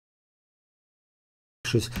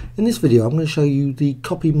extras. In this video I'm going to show you the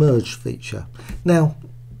copy merge feature. Now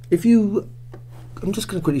I'm just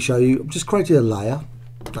going to quickly show you, I've just created a layer.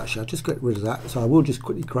 Actually I'll just get rid of that, so I will just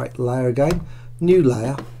quickly create the layer again. New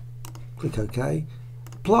layer, click OK,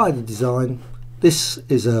 apply the design. This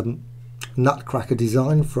is a Nutcracker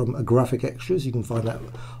design from a Graphic Extras. You can find that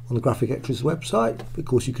on the Graphic Extras website. Of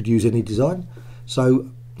course you could use any design. So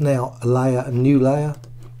now a layer, a new layer,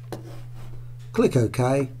 click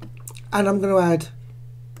OK, and I'm going to add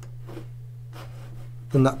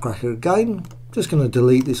the Nutcracker again. Just going to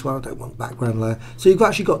delete this one, I don't want background layer. So you've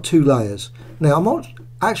actually got two layers. Now I'm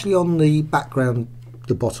actually on the background,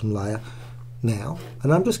 the bottom layer now,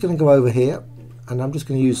 and I'm just going to go over here and I'm just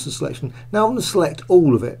going to use the selection. Now I'm going to select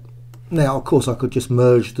all of it. Now of course I could just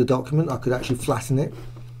merge the document, I could actually flatten it,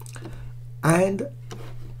 and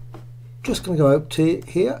just going to go up to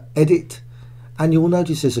here, edit, and you'll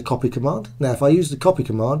notice there's a copy command. Now if I use the copy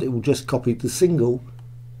command, it will just copy the single.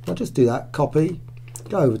 I'll just do that, copy,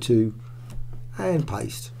 go over to and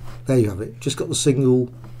paste. There you have it, just got the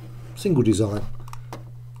single design.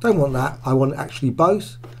 Don't want that, I want actually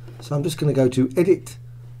both, so I'm just going to go to edit,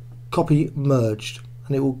 copy merged,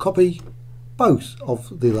 and it will copy both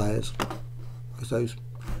of the layers. Those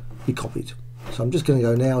be copied. So I'm just going to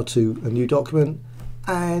go now to a new document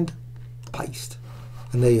and paste,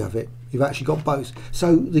 and there you have it, you've actually got both.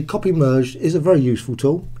 So the copy merged is a very useful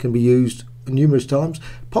tool, can be used numerous times.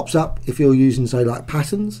 Pops up if you're using, say, like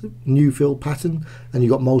patterns, new fill pattern, and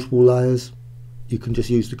you've got multiple layers. You can just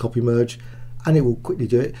use the copy merge and it will quickly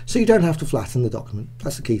do it, so you don't have to flatten the document.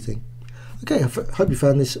 That's the key thing. Okay, I hope you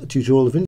found this tutorial of interest.